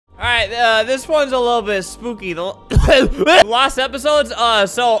right, this one's a little bit spooky. The lost episodes,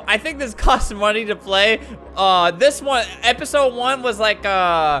 so I think this costs money to play. This one, episode 1 was like,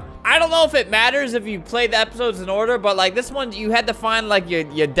 I don't know if it matters if you play the episodes in order, but like this one, you had to find like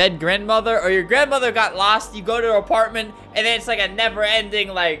your dead grandmother, or your grandmother got lost. You go to her apartment, and then it's like a never-ending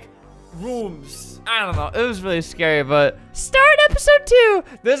like rooms. I don't know. It was really scary, but start episode 2.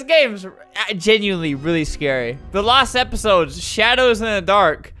 This game's genuinely really scary. The lost episodes, shadows in the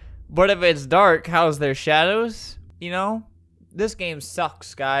dark. But if it's dark, how's there shadows? You know? This game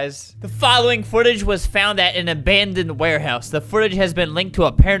sucks, guys. The following footage was found at an abandoned warehouse. The footage has been linked to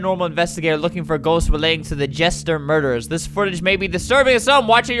a paranormal investigator looking for ghosts relating to the Jester murders. This footage may be disturbing to some.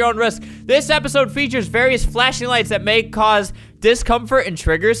 Watch at your own risk. This episode features various flashing lights that may cause discomfort and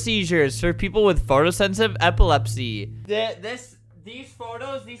trigger seizures for people with photosensitive epilepsy. These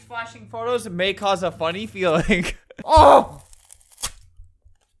flashing photos may cause a funny feeling. Oh!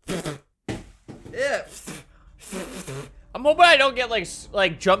 Yeah. I'm hoping I don't get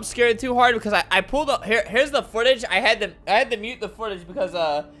like jump scared too hard, because I pulled up here's the footage. I had to mute the footage because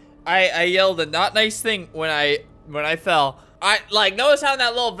I yelled a not nice thing when I fell. Notice how in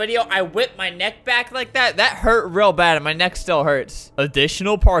that little video I whipped my neck back like that? That hurt real bad, and my neck still hurts.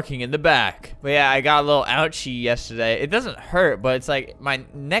 Additional parking in the back. But yeah, I got a little ouchie yesterday. It doesn't hurt, but it's like my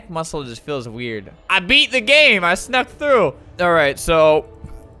neck muscle just feels weird. I beat the game. I snuck through. All right, so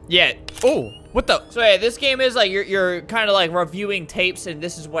yeah. Oh. What the? So yeah, this game is like you're kind of like reviewing tapes, and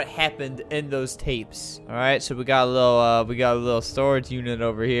this is what happened in those tapes. All right, so we got a little storage unit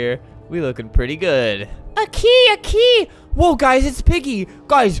over here. We looking pretty good. A key. Whoa, guys, it's Piggy.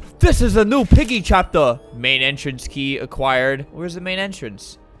 Guys, this is a new Piggy chapter. Main entrance key acquired. Where's the main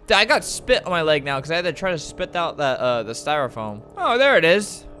entrance? I got spit on my leg now because I had to try to spit out the styrofoam. Oh, there it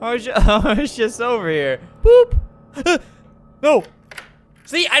is. I was just over here. Boop. No.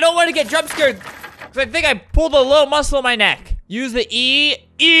 See, I don't want to get jump scared, because I think I pulled a little muscle in my neck. Use the E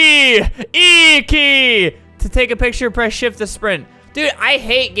key to take a picture, press shift to sprint. Dude, I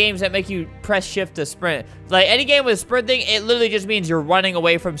hate games that make you press shift to sprint. Like, any game with sprinting, it literally just means you're running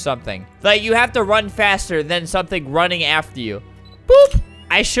away from something. Like, you have to run faster than something running after you. Boop.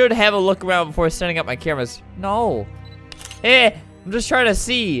 I should have a look around before setting up my cameras. No. I'm just trying to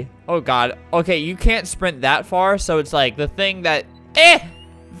see. Oh, God. Okay, you can't sprint that far, so it's like the thing that...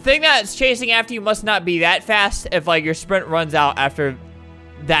 The thing that's chasing after you must not be that fast if, like, your sprint runs out after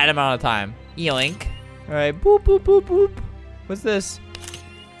that amount of time. Yoink. All right, boop, boop, boop, boop. What's this?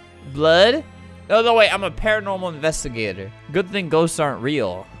 Blood? Oh, no, wait, I'm a paranormal investigator. Good thing ghosts aren't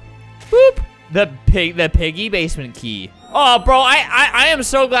real. Boop. The piggy basement key. Oh, bro, I am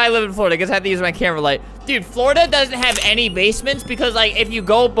so glad I live in Florida, because I have to use my camera light. Dude, Florida doesn't have any basements, because, like, if you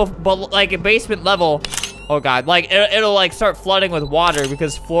go like a basement level... Oh, God. Like, it'll, like, start flooding with water,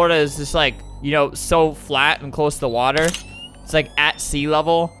 because Florida is just, like, you know, so flat and close to water. It's, like, at sea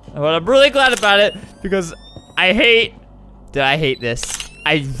level. But I'm really glad about it, because I hate this.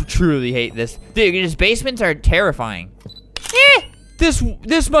 I truly hate this. Dude, these basements are terrifying.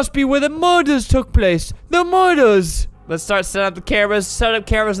 This must be where the murders took place. The murders. Let's start setting up the cameras. Set up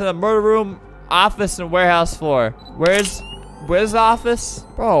cameras in the murder room, office, and warehouse floor. Where's the office?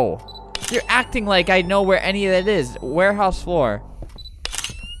 Bro. You're acting like I know where any of that is. Warehouse floor.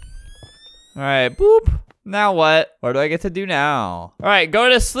 All right, boop. Now what? What do I get to do now? All right, go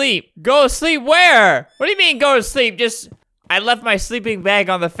to sleep. Go to sleep where? What do you mean go to sleep? I left my sleeping bag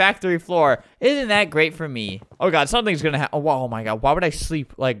on the factory floor. Isn't that great for me? Oh, God, something's gonna happen. Oh, my God, why would I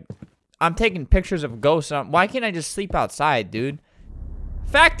sleep? Like, I'm taking pictures of ghosts. Why can't I just sleep outside, dude?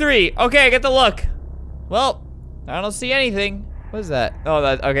 Factory. Okay, I get the look. Well, I don't see anything. What is that? Oh,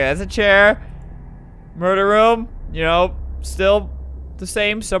 okay, that's a chair. Murder room. You know, still the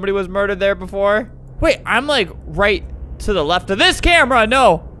same. Somebody was murdered there before. Wait, I'm like right to the left of this camera.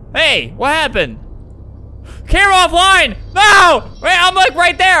 No. Hey, what happened? Camera offline. No. Wait, I'm like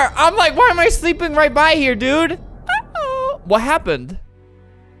right there. I'm like, why am I sleeping right by here, dude? Uh-oh. What happened?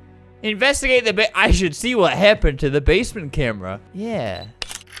 Investigate I should see what happened to the basement camera. Yeah.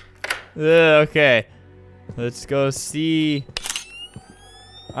 Okay. Let's go see.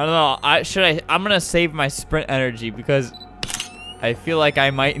 I don't know. I'm gonna save my sprint energy because I feel like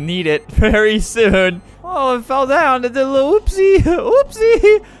I might need it very soon. Oh, it fell down. It did a little oopsie.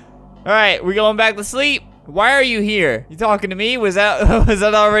 Oopsie. All right, we're going back to sleep. Why are you here? You talking to me? Was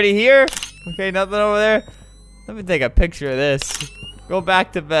that already here? Okay, nothing over there. Let me take a picture of this. Go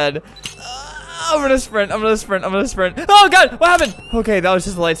back to bed. I'm gonna sprint. Oh, God, what happened? Okay, that was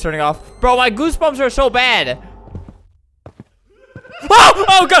just the lights turning off. Bro, my goosebumps are so bad.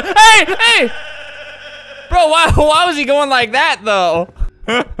 Oh, God, hey! Bro, why was he going like that, though?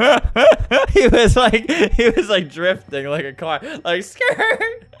 He was like drifting like a car, like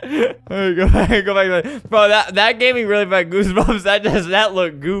skirt. Go back. Bro, that gave me really bad goosebumps. That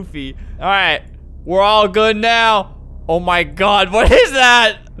looked goofy. All right, we're all good now. Oh my God, what is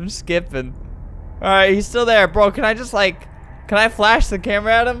that? I'm skipping. All right, he's still there, bro. Can I flash the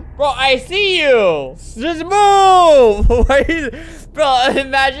camera at him? Bro, I see you. Just move. Bro,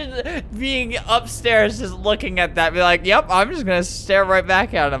 imagine being upstairs just looking at that. Be like, yep, I'm just gonna stare right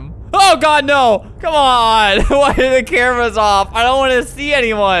back at him. Oh God, no. Come on. Why are the cameras off? I don't want to see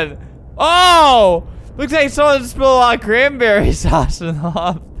anyone. Oh, looks like someone spilled a lot of cranberry sauce in the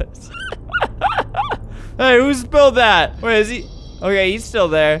office. Hey, who spilled that? Wait, is he? Okay, he's still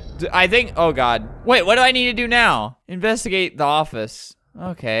there. I think, oh God. Wait, what do I need to do now? Investigate the office.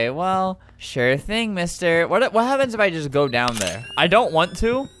 Okay, well, sure thing, mister. What happens if I just go down there? I don't want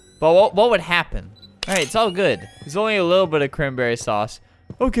to, but what would happen? All right, it's all good. There's only a little bit of cranberry sauce.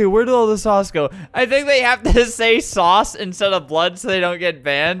 Okay, where did all the sauce go? I think they have to say sauce instead of blood so they don't get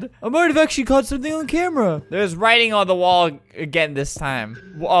banned. I might have actually caught something on camera. There's writing on the wall again this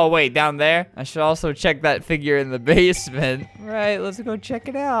time. Oh, wait, down there? I should also check that figure in the basement. Right, let's go check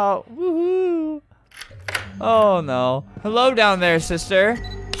it out. Woohoo. Oh, no. Hello down there, sister.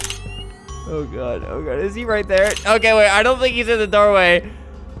 Oh, God. Oh, God. Is he right there? Okay, wait. I don't think he's in the doorway.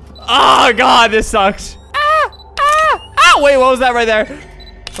 Oh, God. This sucks. Ah! Wait, what was that right there?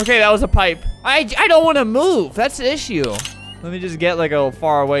 Okay, that was a pipe. I don't want to move. That's the issue. Let me just get like a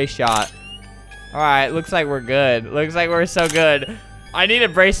far away shot. All right, looks like we're good. Looks like we're so good. I need to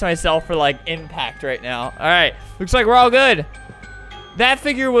brace myself for like impact right now. All right, looks like we're all good. That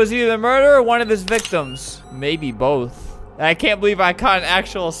figure was either the murderer or one of his victims. Maybe both. I can't believe I caught an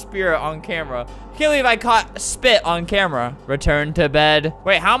actual spirit on camera. I can't believe I caught spit on camera. Return to bed.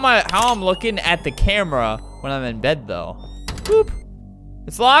 Wait, how I'm looking at the camera when I'm in bed though? Boop.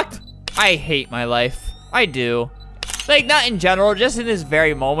 It's locked? I hate my life. I do. Like, not in general, just in this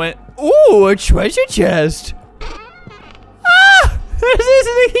very moment. Ooh, a treasure chest. Ah! This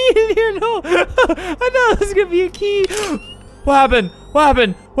isn't a key in here, no. I thought this was gonna be a key. What happened? What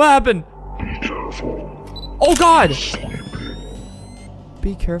happened? What happened? Be careful. Oh, God. He's sleeping.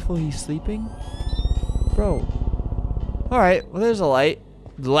 Be careful, he's sleeping? Bro. All right, well, there's a light.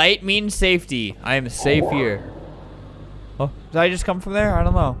 Light means safety. I am safe here. Oh, did I just come from there? I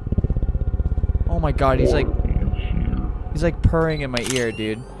don't know. Oh my God, he's like purring in my ear,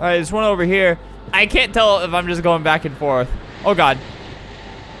 dude. All right, there's one over here. I can't tell if I'm just going back and forth. Oh God.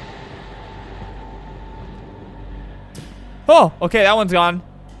 Oh, okay, that one's gone.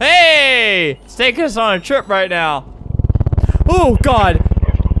 Hey, it's taking us on a trip right now. Oh God,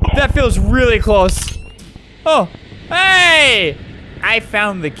 that feels really close. Oh, hey, I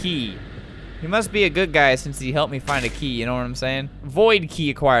found the key. He must be a good guy since he helped me find a key, you know what I'm saying? Void key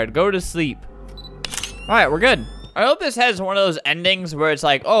acquired, go to sleep. All right, we're good. I hope this has one of those endings where it's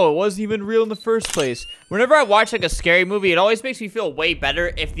like, oh, it wasn't even real in the first place. Whenever I watch like a scary movie, it always makes me feel way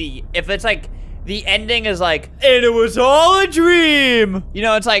better if it's like, the ending is like, and it was all a dream. You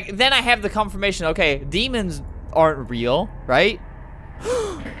know, it's like, then I have the confirmation, okay, demons aren't real, right?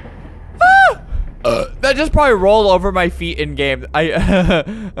 That just probably rolled over my feet in game.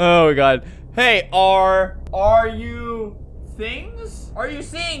 Oh God. Hey, are you things? Are you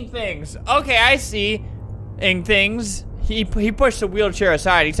seeing things? Okay, I see things. He pushed the wheelchair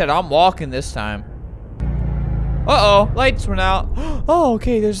aside. He said, I'm walking this time. Uh-oh, lights went out. Oh,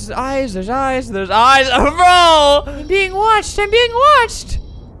 okay, there's eyes. Oh, bro, I'm being watched. I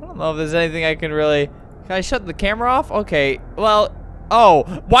don't know if there's anything I can really... Can I shut the camera off? Okay, well, oh,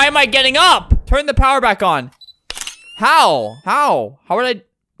 why am I getting up? Turn the power back on. How would I...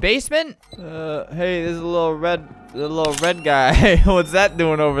 Basement? Hey, there's a little red guy. What's that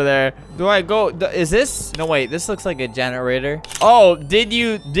doing over there? Do I go? Is this? No, wait. This looks like a generator. Oh, did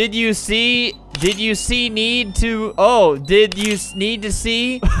you see need to? Oh, did you need to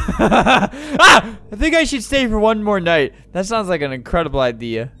see? Ah! I think I should stay for one more night. That sounds like an incredible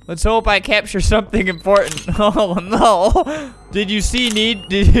idea. Let's hope I capture something important. Oh no! Did you need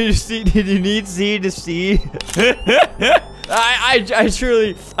see to see? I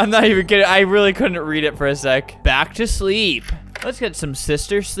truly, I'm not even kidding. I really couldn't read it for a sec. Back to sleep. Let's get some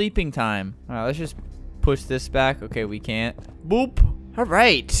sister sleeping time. All right, let's just push this back. Okay, we can't. Boop. All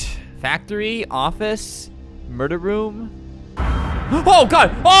right. Factory, office, murder room. Oh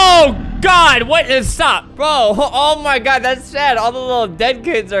God. Oh God. What is stop, bro? Oh my God. That's sad. All the little dead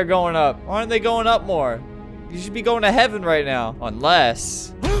kids are going up. Why aren't they going up more? You should be going to heaven right now.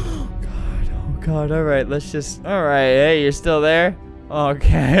 Unless. God, all right, let's just, all right, hey, you're still there?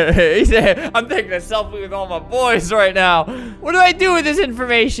 Okay. He said, I'm taking a selfie with all my boys right now. What do I do with this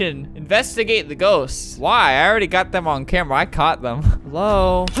information? Investigate the ghosts. Why? I already got them on camera. I caught them.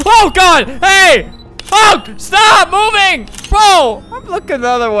 Hello? Oh, God! Hey! Oh, stop moving! Bro, I'm looking the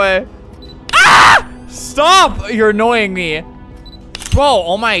other way. Ah! Stop! You're annoying me. Bro,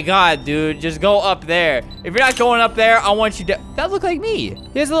 oh my God, dude. Just go up there. If you're not going up there, I want you to... That look like me.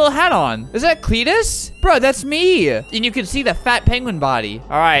 He has a little hat on. Is that Cletus? Bro, that's me. And you can see the fat penguin body.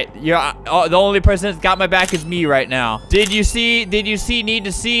 All right, you're the only person that's got my back is me right now. Did you see? Need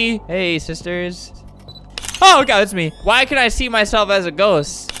to see? Hey, sisters. Oh, God, that's me. Why can I see myself as a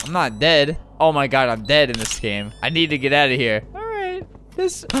ghost? I'm not dead. Oh my God, I'm dead in this game. I need to get out of here. All right.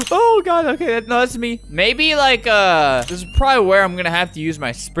 Oh God, okay, no, that's me. Maybe like, this is probably where I'm gonna have to use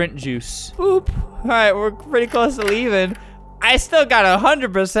my sprint juice. Oop. All right, we're pretty close to leaving. I still got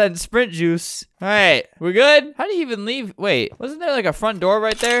 100% sprint juice. All right, we good? How do you even leave? Wait, wasn't there like a front door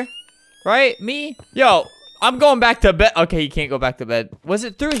right there? Right, me? Yo, I'm going back to bed. Okay, you can't go back to bed. Was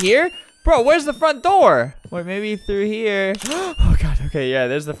it through here? Bro, where's the front door? Wait, maybe through here. Oh God, okay, yeah,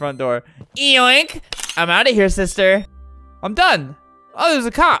 there's the front door. Yoink! I'm out of here, sister. I'm done. Oh, there's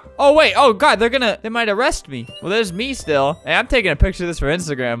a cop. Oh, wait. Oh, God, they might arrest me. Well, there's me still. Hey, I'm taking a picture of this for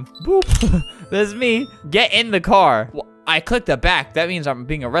Instagram. Boop. There's me. Get in the car. Well, I clicked the back. That means I'm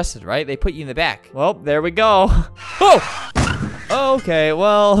being arrested, right? They put you in the back. Well, there we go. Oh! Okay,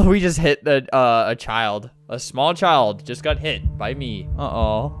 well, we just hit a child. A small child just got hit by me.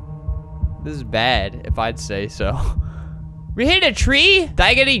 Uh-oh. This is bad, if I'd say so. We hit a tree? Did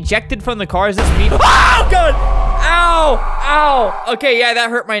I get ejected from the car? Is this me? Oh, God! Ow! Ow! Okay, yeah, that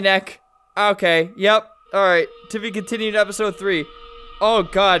hurt my neck. Okay, yep. All right, to be continued episode 3. Oh,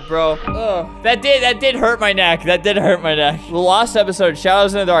 God, bro. Ugh. That did hurt my neck. That did hurt my neck. The last episode,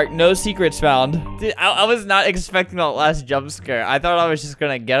 Shadows in the Dark, no secrets found. Dude, I was not expecting that last jump scare. I thought I was just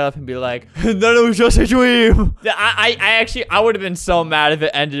gonna get up and be like, that was just a dream. I would have been so mad if it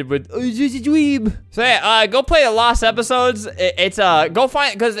ended with, oh, it's just a dream. So yeah, go play the lost episodes. Go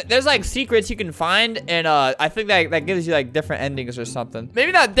find, because there's like secrets you can find, and I think that gives you like different endings or something.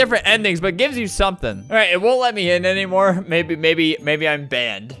 Maybe not different endings, but gives you something. All right, it won't let me in anymore. Maybe I'm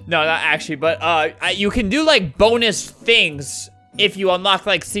banned. No, not actually, but you can do like bonus things if you unlock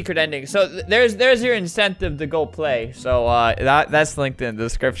like secret endings. So there's your incentive to go play. So that's linked in the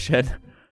description.